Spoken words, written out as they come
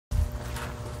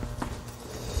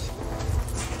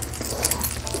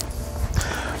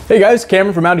Hey guys,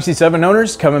 Cameron from Audi C7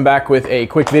 Owners coming back with a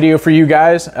quick video for you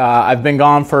guys. I've been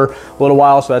gone for a little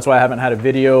while, so that's why I haven't had a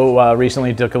video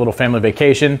recently. Took a little family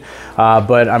vacation,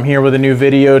 but I'm here with a new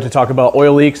video to talk about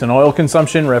oil leaks and oil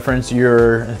consumption. Reference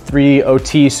your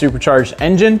 3.0T supercharged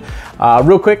engine.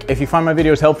 Real quick, if you find my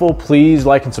videos helpful, please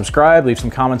like and subscribe. Leave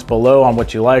some comments below on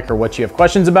what you like or what you have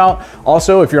questions about.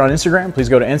 Also, if you're on Instagram, please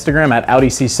go to Instagram at Audi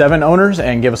C7 Owners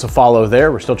and give us a follow there.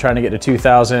 We're still trying to get to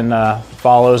 2,000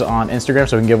 follows on Instagram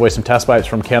so we can give away some test pipes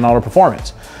from Can Auto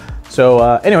Performance.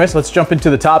 So anyways, let's jump into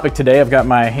the topic today. I've got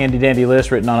my handy dandy list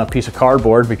written on a piece of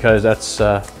cardboard because that's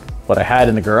what I had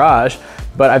in the garage.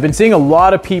 But I've been seeing a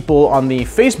lot of people on the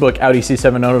Facebook Audi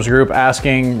C7 Owners group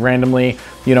asking randomly,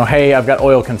 you know, hey, I've got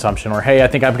oil consumption, or hey, I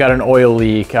think I've got an oil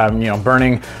leak. I'm,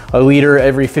 burning a liter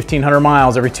every 1,500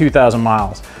 miles, every 2,000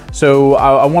 miles. So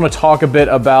I want to talk a bit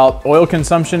about oil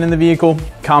consumption in the vehicle,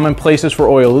 common places for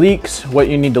oil leaks, what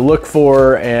you need to look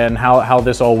for, and how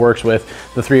this all works with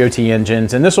the 3.0T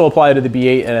engines. And this will apply to the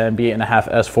B8 and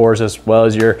B8.5 S4s as well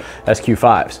as your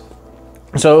SQ5s.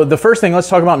 So the first thing, let's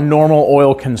talk about normal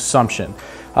oil consumption.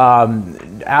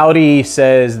 Audi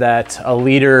says that a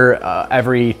liter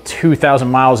every 2,000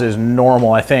 miles is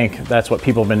normal. I think that's what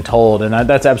people have been told, and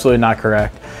that's absolutely not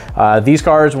correct. These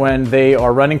cars, when they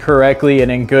are running correctly and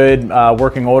in good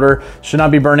working order, should not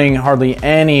be burning hardly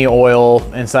any oil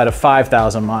inside of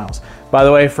 5,000 miles. By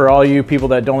the way, for all you people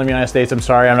that don't live in the United States, I'm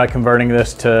sorry, I'm not converting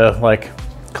this to like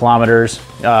kilometers.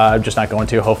 I'm just not going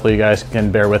to. Hopefully you guys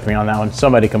can bear with me on that one.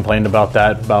 Somebody complained about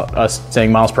that, about us saying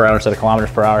miles per hour instead of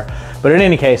kilometers per hour. But in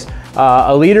any case,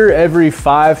 a liter every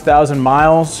 5,000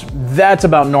 miles, that's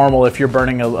about normal if you're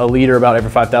burning a liter about every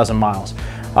 5,000 miles.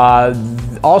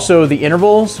 Also, the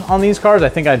intervals on these cars, I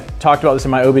think I talked about this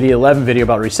in my OBD11 video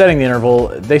about resetting the interval.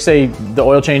 They say the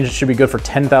oil change should be good for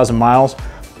 10,000 miles.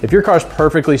 If your car's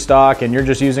perfectly stock and you're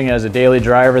just using it as a daily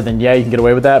driver, then yeah, you can get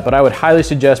away with that. But I would highly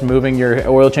suggest moving your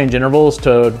oil change intervals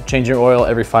to change your oil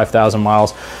every 5,000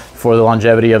 miles for the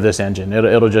longevity of this engine.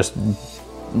 It'll just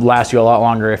last you a lot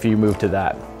longer if you move to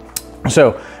that.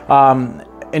 So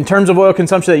in terms of oil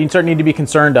consumption that you start need to be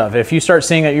concerned of, if you start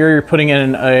seeing that you're putting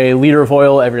in a liter of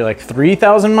oil every like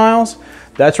 3,000 miles,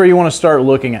 that's where you want to start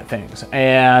looking at things.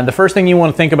 And the first thing you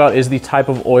want to think about is the type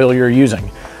of oil you're using.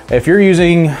 If you're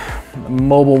using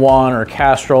Mobil 1 or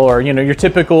Castrol or your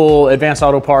typical Advanced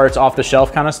Auto Parts off the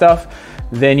shelf kind of stuff,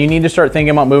 then you need to start thinking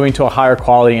about moving to a higher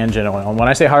quality engine oil. And when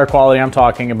I say higher quality, I'm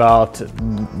talking about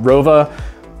Rova,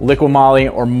 Liqui Moly,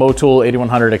 or Motul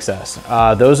 8100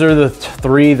 XS. Those are the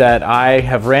three that I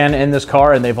have ran in this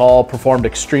car, and they've all performed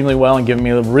extremely well and given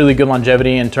me a really good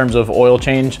longevity in terms of oil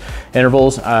change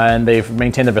intervals, and they've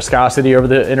maintained the viscosity over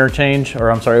the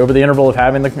over the interval of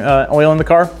having the oil in the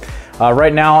car.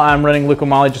 Right now I'm running Liqui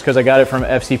Moly just because I got it from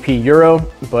FCP Euro,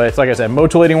 but it's like I said,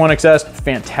 Motul 81 XS,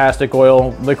 fantastic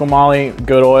oil. Liqui Moly,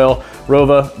 good oil.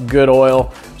 Rova, good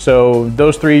oil. So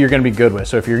those three you're going to be good with.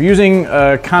 So if you're using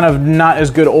kind of not as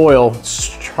good oil,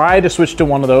 try to switch to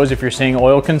one of those if you're seeing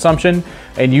oil consumption,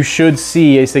 and you should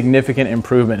see a significant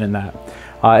improvement in that.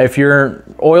 If your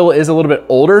oil is a little bit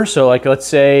older, so like let's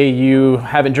say you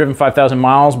haven't driven 5,000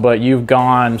 miles, but you've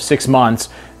gone 6 months,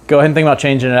 go ahead and think about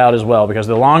changing it out as well, because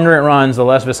the longer it runs, the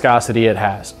less viscosity it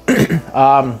has.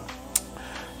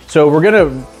 So we're gonna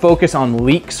focus on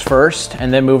leaks first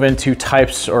and then move into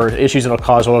types or issues that'll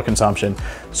cause oil consumption.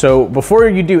 So before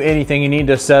you do anything, you need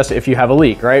to assess if you have a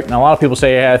leak, right? Now a lot of people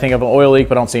say, hey, I think I have an oil leak,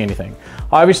 but I don't see anything.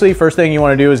 Obviously, first thing you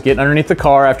wanna do is get underneath the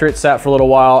car after it's sat for a little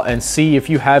while and see if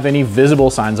you have any visible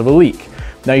signs of a leak.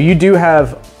 Now you do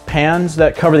have pans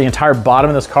that cover the entire bottom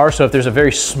of this car, so if there's a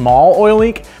very small oil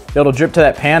leak, it'll drip to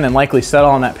that pan and likely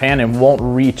settle on that pan and won't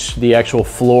reach the actual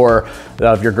floor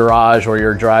of your garage or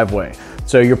your driveway.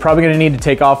 So you're probably gonna need to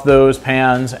take off those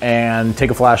pans and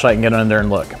take a flashlight and get under there and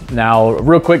look. Now,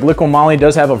 real quick, Liqui Moly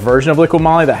does have a version of Liqui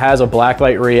Moly that has a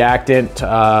blacklight reactant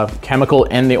chemical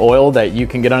in the oil that you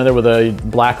can get under there with a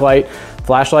blacklight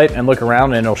flashlight and look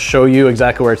around, and it'll show you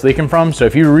exactly where it's leaking from. So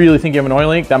if you really think you have an oil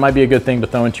leak, that might be a good thing to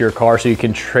throw into your car so you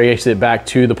can trace it back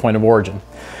to the point of origin.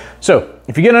 So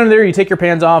if you get under there, you take your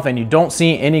pans off and you don't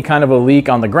see any kind of a leak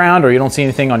on the ground, or you don't see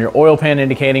anything on your oil pan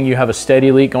indicating you have a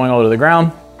steady leak going all over the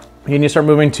ground, you need to start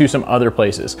moving to some other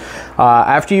places.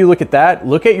 After you look at that,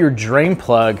 look at your drain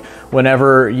plug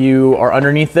whenever you are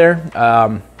underneath there.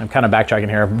 I'm kind of backtracking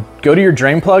here. Go to your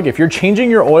drain plug. If you're changing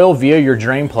your oil via your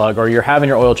drain plug, or you're having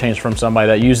your oil changed from somebody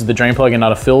that uses the drain plug and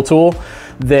not a fill tool,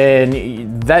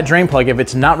 then that drain plug, if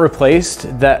it's not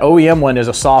replaced, that OEM one is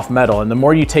a soft metal. And the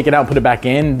more you take it out and put it back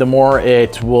in, the more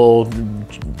it will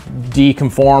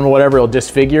deconform or whatever, it'll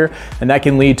disfigure, and that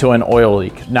can lead to an oil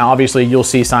leak. Now, obviously, you'll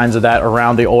see signs of that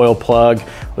around the oil plug,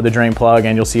 with the drain plug,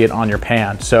 and you'll see it on your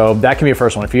pan. So that can be a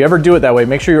first one. If you ever do it that way,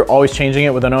 make sure you're always changing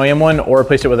it with an OEM one, or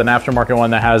replace it with an aftermarket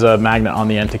one that has a magnet on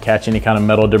the end to catch any kind of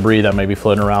metal debris that may be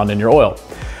floating around in your oil.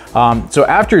 So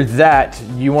after that,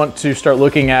 you want to start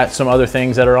looking at some other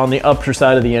things that are on the upper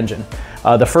side of the engine.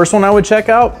 The first one I would check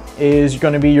out is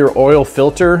going to be your oil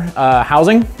filter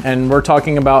housing. And we're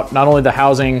talking about not only the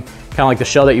housing, kind of like the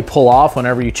shell that you pull off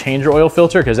whenever you change your oil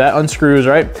filter, because that unscrews,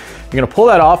 right? You're going to pull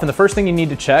that off, and the first thing you need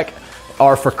to check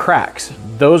are for cracks.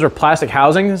 Those are plastic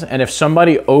housings, and if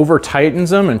somebody over tightens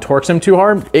them and torques them too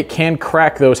hard, it can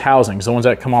crack those housings, the ones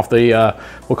that come off the,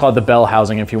 we'll call it the bell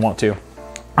housing if you want to.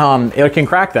 It can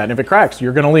crack that, and if it cracks,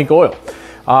 you're gonna leak oil.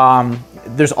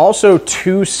 There's also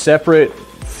two separate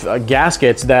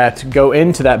gaskets that go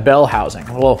into that bell housing.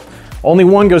 Well, only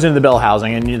one goes into the bell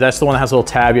housing, and that's the one that has a little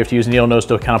tab you have to use needle nose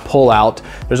to kind of pull out.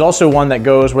 There's also one that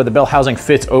goes where the bell housing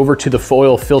fits over to the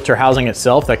oil filter housing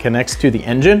itself that connects to the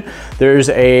engine. There's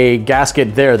a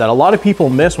gasket there that a lot of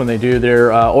people miss when they do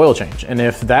their oil change. And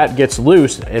if that gets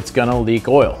loose, it's gonna leak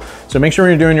oil. So make sure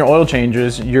when you're doing your oil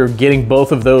changes, you're getting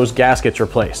both of those gaskets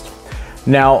replaced.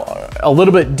 Now, a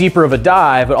little bit deeper of a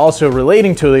dive, but also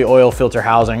relating to the oil filter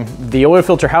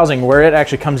housing, where it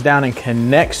actually comes down and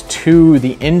connects to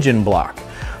the engine block.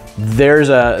 There's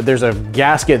a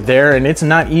gasket there, and it's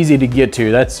not easy to get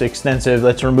to. That's extensive.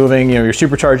 That's removing, you know, your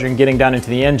supercharger and getting down into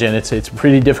the engine. It's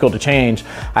pretty difficult to change.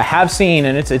 I have seen,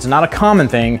 and it's not a common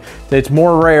thing, it's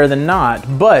more rare than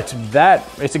not, but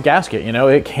it's a gasket, you know,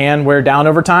 it can wear down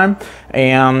over time,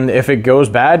 and if it goes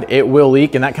bad, it will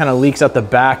leak, and that kind of leaks out the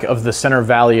back of the center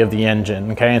valley of the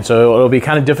engine, okay? And so it'll be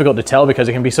kind of difficult to tell because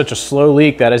it can be such a slow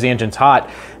leak that as the engine's hot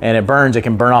and it burns, it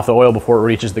can burn off the oil before it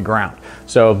reaches the ground.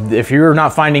 So if you're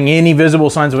not finding any visible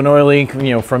signs of an oil leak, you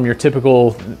know, from your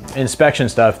typical inspection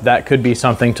stuff, that could be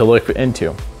something to look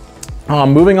into.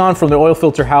 Moving on from the oil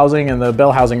filter housing and the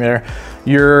bell housing there,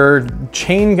 your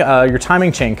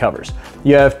timing chain covers.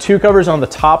 You have two covers on the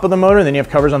top of the motor, and then you have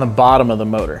covers on the bottom of the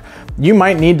motor. You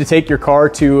might need to take your car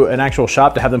to an actual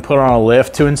shop to have them put on a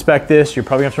lift to inspect this. You're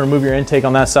probably gonna have to remove your intake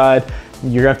on that side.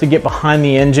 You're gonna have to get behind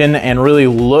the engine and really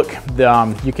look.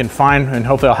 You can find, and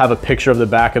hopefully I'll have a picture of the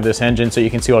back of this engine so you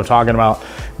can see what I'm talking about.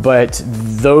 But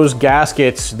those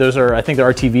gaskets, those are, I think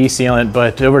they're RTV sealant,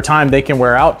 but over time they can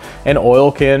wear out and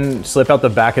oil can slip out the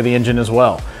back of the engine as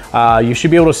well. You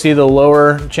should be able to see the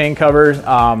lower chain covers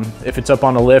if it's up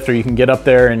on a lift, or you can get up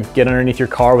there and get underneath your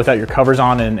car without your covers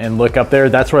on and look up there.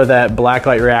 That's where that black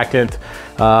light reactant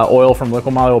oil from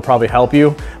Liqui-Moly will probably help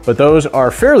you. But those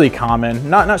are fairly common,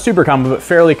 not super common, but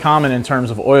fairly common in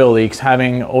terms of oil leaks,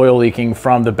 having oil leaking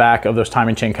from the back of those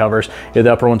timing chain covers, either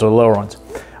the upper ones or the lower ones.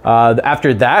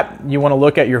 After that, you want to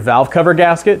look at your valve cover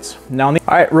gaskets. Now, all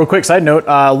right, real quick side note,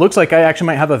 looks like I actually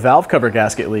might have a valve cover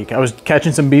gasket leak. I was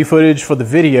catching some B footage for the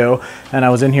video, and I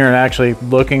was in here and actually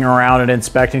looking around and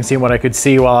inspecting, seeing what I could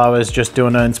see while I was just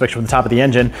doing an inspection from the top of the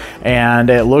engine. And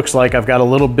it looks like I've got a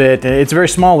little bit, it's a very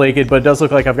small leakage, but it does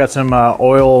look like I've got some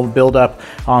oil buildup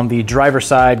on the driver's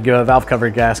side valve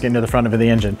cover gasket near the front of the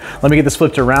engine. Let me get this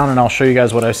flipped around and I'll show you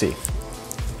guys what I see.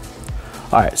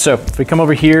 All right, so if we come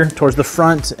over here towards the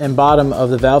front and bottom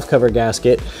of the valve cover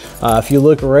gasket, if you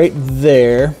look right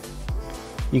there,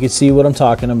 you can see what I'm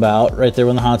talking about right there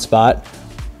in the hot spot.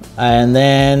 And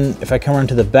then if I come around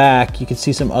to the back, you can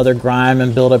see some other grime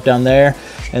and buildup down there.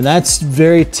 And that's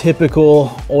very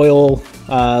typical oil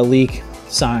leak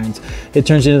signs. It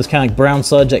turns into this kind of like brown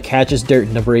sludge that catches dirt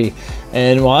and debris.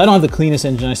 And while I don't have the cleanest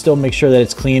engine, I still make sure that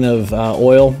it's clean of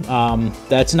oil.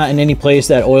 That's not in any place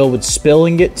that oil would spill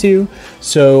and get to.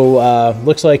 So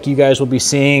looks like you guys will be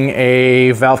seeing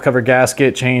a valve cover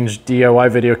gasket change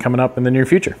DIY video coming up in the near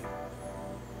future.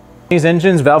 These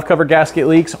engines, valve cover gasket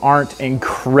leaks aren't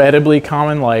incredibly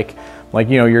common like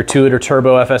you know, your 2-liter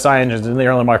turbo FSI engines and the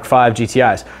early Mark 5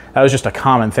 GTIs. That was just a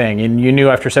common thing. And you knew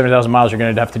after 70,000 miles, you're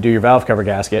gonna have to do your valve cover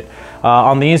gasket.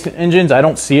 On these engines, I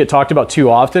don't see it talked about too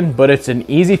often, but it's an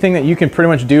easy thing that you can pretty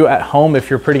much do at home if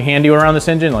you're pretty handy around this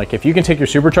engine. Like if you can take your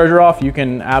supercharger off, you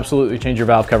can absolutely change your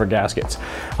valve cover gaskets.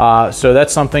 So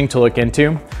that's something to look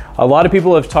into. A lot of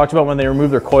people have talked about when they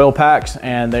remove their coil packs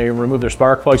and they remove their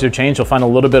spark plugs or change, you'll find a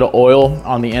little bit of oil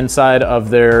on the inside of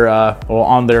their,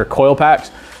 on their coil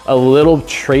packs. A little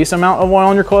trace amount of oil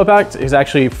on your coil packs is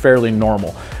actually fairly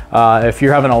normal. If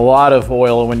you're having a lot of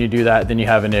oil when you do that, then you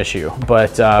have an issue.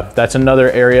 But that's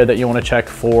another area that you want to check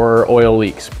for oil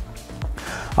leaks.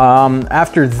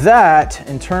 After that,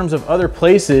 in terms of other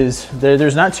places,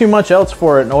 there's not too much else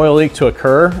for an oil leak to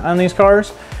occur on these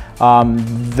cars.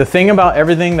 The thing about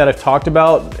everything that I've talked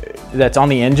about that's on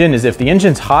the engine is if the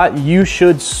engine's hot, you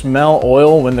should smell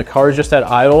oil when the car is just at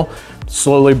idle.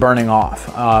 slowly burning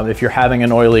off. If you're having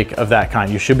an oil leak of that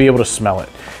kind, you should be able to smell it.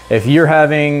 If you're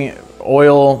having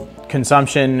oil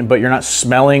consumption, but you're not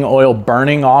smelling oil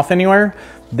burning off anywhere,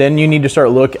 then you need to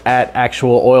start look at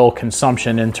actual oil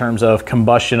consumption in terms of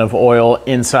combustion of oil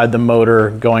inside the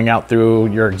motor going out through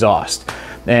your exhaust.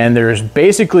 And there's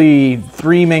basically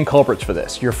three main culprits for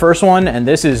this. Your first one, and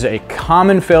this is a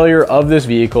common failure of this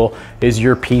vehicle, is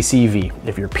your PCV.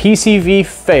 If your PCV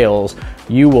fails,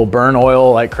 you will burn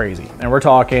oil like crazy. And we're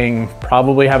talking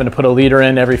probably having to put a liter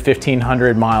in every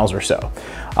 1,500 miles or so.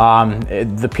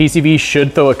 The PCV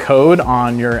should throw a code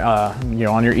on your,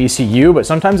 on your ECU, but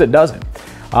sometimes it doesn't.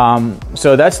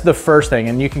 So that's the first thing,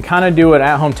 and you can kind of do an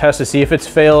at-home test to see if it's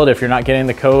failed, if you're not getting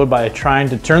the code, by trying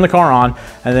to turn the car on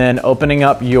and then opening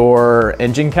up your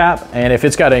engine cap. And if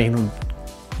it's got a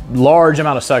large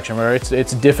amount of suction where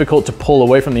it's difficult to pull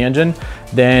away from the engine,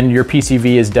 then your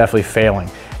PCV is definitely failing.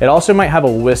 It also might have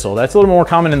a whistle. That's a little more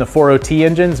common in the 4.0T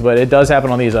engines, but it does happen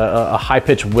on these. A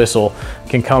high-pitched whistle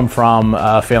can come from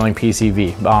failing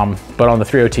PCV, but on the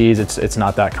 3.0Ts, it's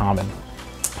not that common.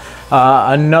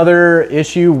 Another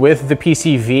issue with the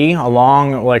PCV,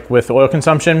 along like with oil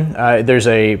consumption, there's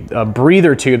a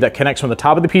breather tube that connects from the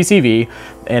top of the PCV,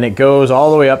 and it goes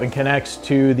all the way up and connects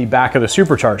to the back of the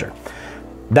supercharger.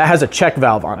 That has a check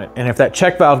valve on it, and if that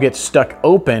check valve gets stuck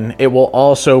open, it will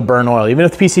also burn oil. Even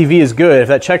if the PCV is good, if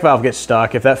that check valve gets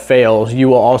stuck, if that fails, you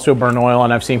will also burn oil.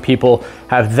 And I've seen people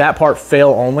have that part fail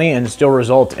only and still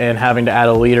result in having to add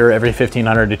a liter every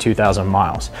 1,500 to 2,000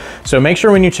 miles. So make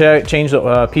sure when you change the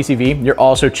PCV, you're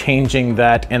also changing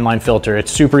that inline filter.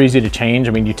 It's super easy to change.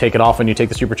 I mean, you take it off when you take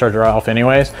the supercharger off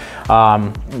anyways.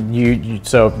 I've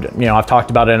talked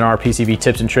about it in our PCV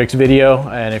tips and tricks video,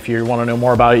 and if you want to know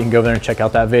more about it, you can go over there and check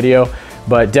out that video,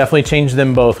 but definitely change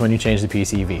them both when you change the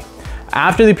PCV.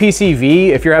 After the PCV,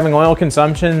 if you're having oil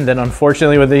consumption, then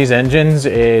unfortunately with these engines,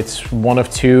 it's one of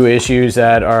two issues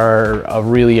that are a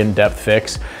really in-depth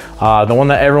fix. The one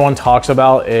that everyone talks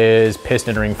about is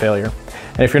piston ring failure.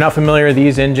 And if you're not familiar,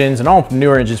 these engines, and all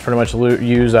newer engines pretty much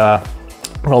use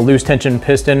loose tension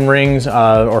piston rings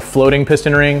or floating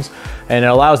piston rings, and it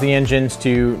allows the engines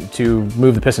to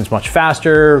move the pistons much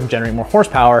faster, generate more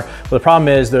horsepower. But the problem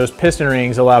is those piston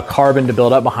rings allow carbon to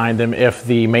build up behind them if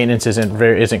the maintenance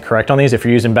isn't correct on these. If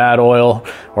you're using bad oil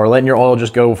or letting your oil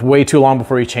just go way too long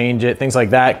before you change it, things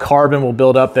like that, carbon will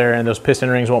build up there and those piston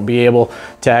rings won't be able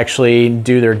to actually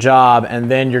do their job.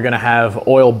 And then you're gonna have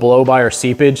oil blow by or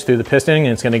seepage through the piston,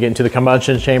 and it's gonna get into the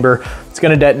combustion chamber, it's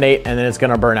gonna detonate, and then it's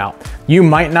gonna burn out. You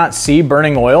might not see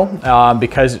burning oil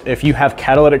because if you have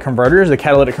catalytic converters, the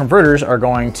catalytic converters are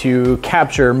going to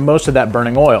capture most of that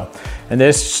burning oil. And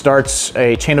this starts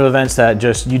a chain of events that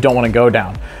just you don't want to go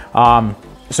down.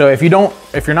 So if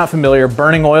you're not familiar,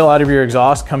 burning oil out of your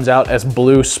exhaust comes out as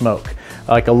blue smoke,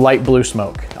 like a light blue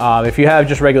smoke. If you have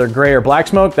just regular gray or black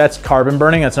smoke, that's carbon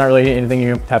burning. That's not really anything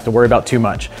you have to worry about too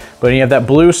much. But when you have that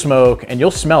blue smoke, and you'll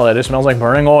smell it, it smells like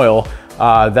burning oil,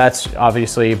 that's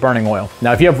obviously burning oil.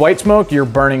 Now, if you have white smoke, you're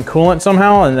burning coolant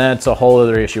somehow, and that's a whole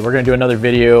other issue. We're gonna do another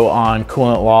video on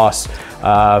coolant loss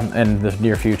in the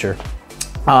near future.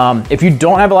 If you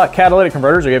don't have a lot of catalytic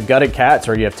converters, or you have gutted cats,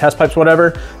 or you have test pipes,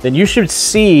 whatever, then you should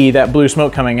see that blue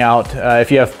smoke coming out.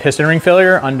 If you have piston ring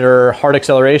failure under hard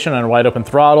acceleration, under wide open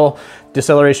throttle,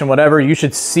 deceleration, whatever, you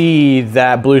should see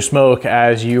that blue smoke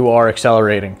as you are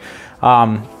accelerating.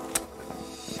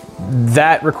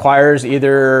 That requires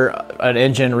either an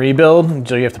engine rebuild,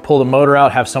 so you have to pull the motor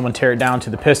out, have someone tear it down to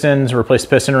the pistons, replace the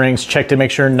piston rings, check to make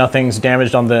sure nothing's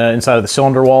damaged on the inside of the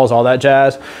cylinder walls, all that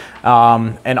jazz.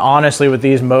 And honestly, with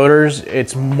these motors,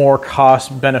 it's more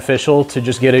cost beneficial to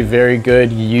just get a very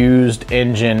good used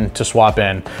engine to swap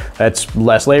in. That's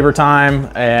less labor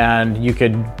time, and you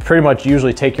could pretty much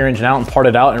usually take your engine out and part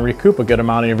it out and recoup a good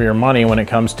amount of your money when it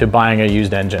comes to buying a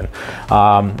used engine.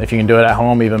 If you can do it at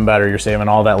home, even better. You're saving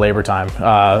all that labor time.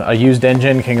 A used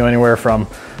engine can go anywhere from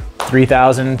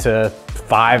 $3,000 to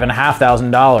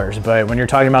 $5,500, but when you're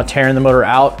talking about tearing the motor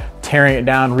out, tearing it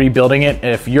down, rebuilding it,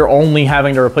 if you're only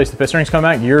having to replace the piston rings come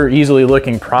back, you're easily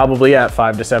looking probably at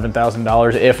 $5,000 to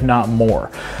 $7,000, if not more.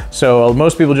 So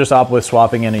most people just opt with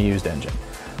swapping in a used engine.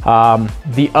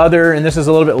 The other, and this is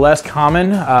a little bit less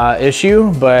common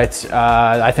issue, but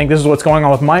I think this is what's going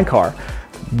on with my car.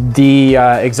 The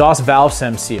exhaust valve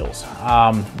stem seals.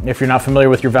 If you're not familiar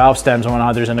with your valve stems and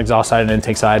whatnot, there's an exhaust side and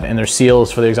intake side, and there's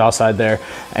seals for the exhaust side there.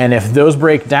 And if those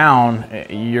break down,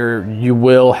 you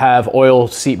will have oil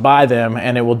seep by them,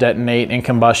 and it will detonate in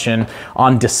combustion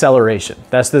on deceleration.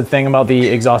 That's the thing about the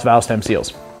exhaust valve stem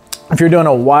seals. If you're doing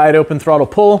a wide open throttle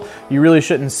pull, you really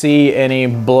shouldn't see any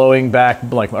blowing back,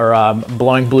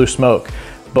 blowing blue smoke.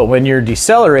 But when you're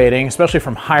decelerating, especially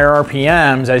from higher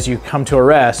RPMs, as you come to a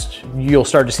rest, you'll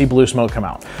start to see blue smoke come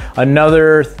out.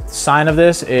 Another sign of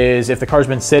this is if the car's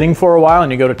been sitting for a while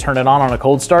and you go to turn it on a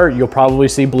cold start, you'll probably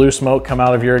see blue smoke come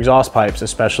out of your exhaust pipes,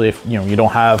 especially if you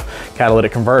don't have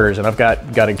catalytic converters, and I've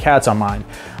got gutted cats on mine.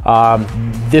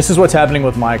 This is what's happening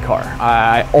with my car.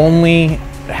 I only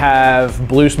have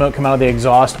blue smoke come out of the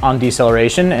exhaust on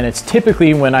deceleration, and it's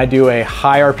typically when I do a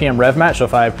high RPM rev match. So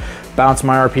if I bounce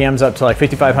my RPMs up to like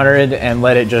 5,500 and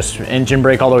let it just engine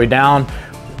brake all the way down,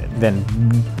 then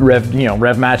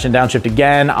rev match and downshift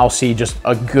again, I'll see just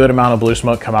a good amount of blue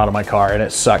smoke come out of my car, and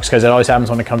it sucks because it always happens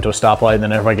when I come to a stoplight and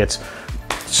then everybody gets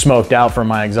smoked out from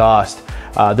my exhaust.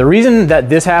 The reason that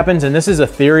this happens, and this is a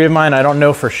theory of mine, I don't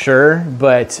know for sure,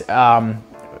 but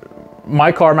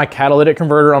my car, my catalytic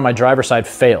converter on my driver's side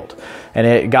failed and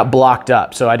it got blocked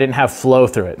up. So I didn't have flow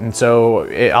through it. And so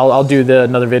I'll do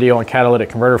another video on catalytic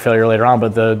converter failure later on,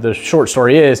 but the short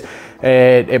story is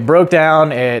it broke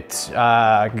down, it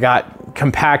got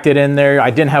compacted in there. I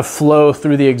didn't have flow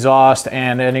through the exhaust,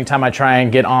 and anytime I try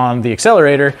and get on the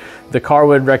accelerator, the car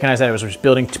would recognize that it was just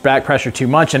building back pressure too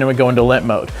much and it would go into limp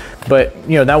mode. But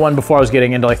that one before I was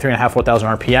getting into like 3,500,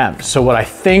 4,000 RPM. So what I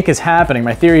think is happening,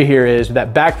 my theory here is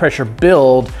that back pressure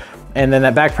build, and then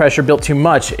that back pressure built too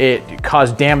much, it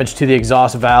caused damage to the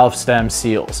exhaust valve stem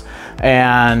seals.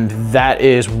 And that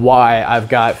is why I've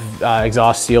got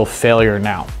exhaust seal failure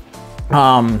now.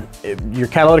 Your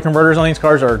catalytic converters on these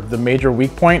cars are the major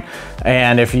weak point,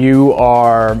 and if you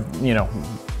are,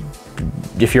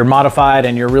 if you're modified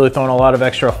and you're really throwing a lot of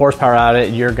extra horsepower at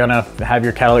it, you're gonna have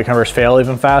your catalytic converters fail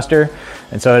even faster.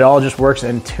 And so it all just works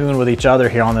in tune with each other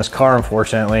here on this car,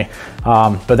 unfortunately.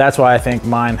 But that's why I think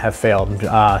mine have failed,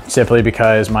 simply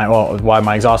because why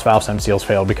my exhaust valve stem seals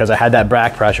failed, because I had that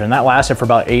back pressure, and that lasted for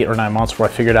about 8 or 9 months before I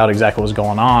figured out exactly what was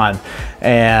going on.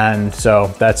 And so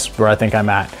that's where I think I'm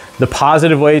at. The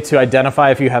positive way to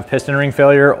identify if you have piston ring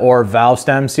failure or valve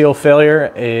stem seal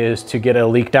failure is to get a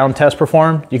leak down test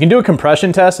performed. You can do a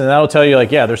compression test, and that'll tell you like,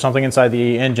 yeah, there's something inside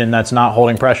the engine that's not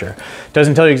holding pressure. It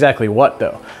doesn't tell you exactly what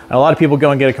though. And a lot of people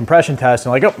go and get a compression test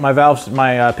and like, oh,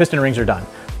 my piston rings are done.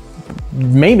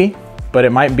 Maybe, but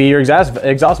it might be your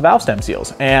exhaust valve stem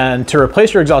seals. And to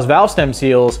replace your exhaust valve stem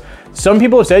seals, some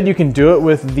people have said you can do it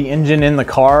with the engine in the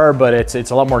car, but it's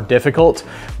a lot more difficult.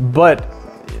 But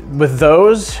with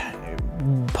those,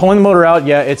 pulling the motor out,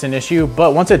 yeah, it's an issue,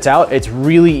 but once it's out, it's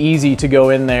really easy to go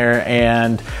in there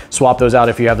and swap those out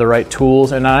if you have the right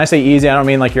tools. And when I say easy, I don't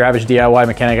mean like your average DIY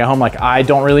mechanic at home. Like, I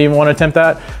don't really even want to attempt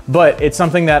that, but it's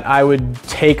something that I would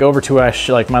take over to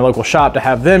like my local shop to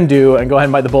have them do, and go ahead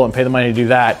and bite the bullet and pay the money to do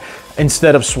that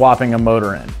instead of swapping a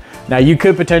motor in. Now, you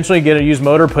could potentially get a used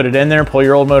motor, put it in there, pull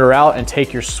your old motor out, and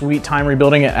take your sweet time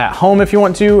rebuilding it at home if you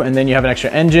want to, and then you have an extra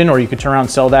engine, or you could turn around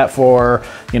and sell that for,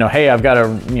 hey, I've got a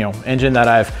engine that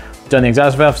I've done the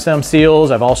exhaust valve stem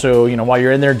seals. I've also, while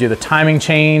you're in there, do the timing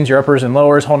change, your uppers and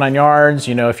lowers, whole 9 yards.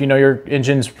 If your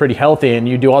engine's pretty healthy and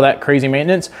you do all that crazy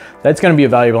maintenance, that's going to be a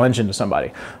valuable engine to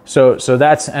somebody. So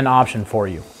that's an option for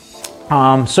you.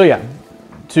 So yeah,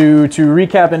 to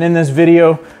recap and end this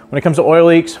video, when it comes to oil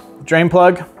leaks, drain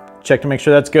plug, check to make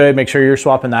sure that's good. Make sure you're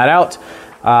swapping that out.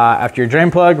 After your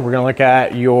drain plug, we're gonna look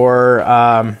at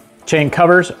your chain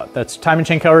covers. That's timing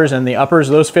chain covers and the uppers.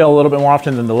 Those fail a little bit more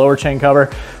often than the lower chain cover,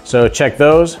 so check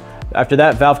those. After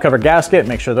that, valve cover gasket,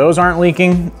 make sure those aren't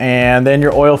leaking. And then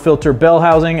your oil filter bell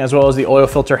housing, as well as the oil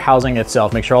filter housing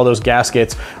itself. Make sure all those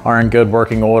gaskets are in good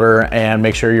working order, and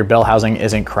make sure your bell housing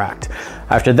isn't cracked.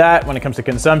 After that, when it comes to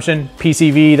consumption,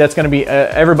 PCV, that's gonna be,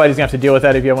 everybody's gonna have to deal with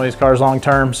that if you have one of these cars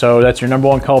long-term, so that's your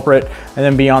 #1 culprit. And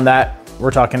then beyond that,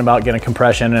 we're talking about getting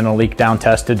compression and a leak down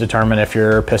test to determine if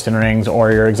your piston rings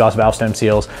or your exhaust valve stem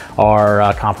seals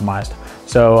are compromised.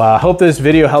 So I hope this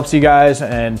video helps you guys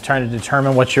in trying to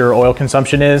determine what your oil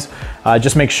consumption is.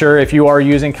 Just make sure if you are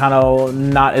using kind of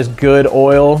not as good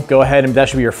oil, go ahead and that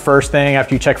should be your first thing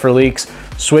after you check for leaks.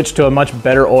 Switch to a much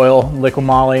better oil, Liqui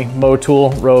Moly,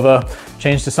 Motul, Rova.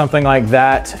 Change to something like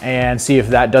that and see if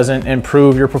that doesn't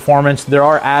improve your performance. There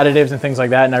are additives and things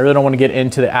like that, and I really don't want to get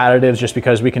into the additives just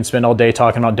because we can spend all day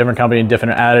talking about different companies and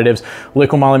different additives.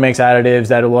 Liqui Moly makes additives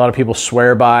that a lot of people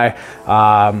swear by.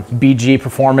 BG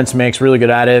Performance makes really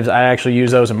good additives. I actually use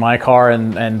those in my car,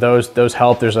 and those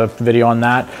help. There's a video on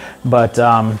that. But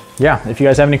yeah, if you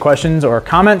guys have any questions or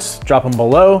comments, drop them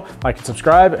below, like and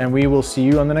subscribe, and we will see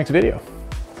you on the next video.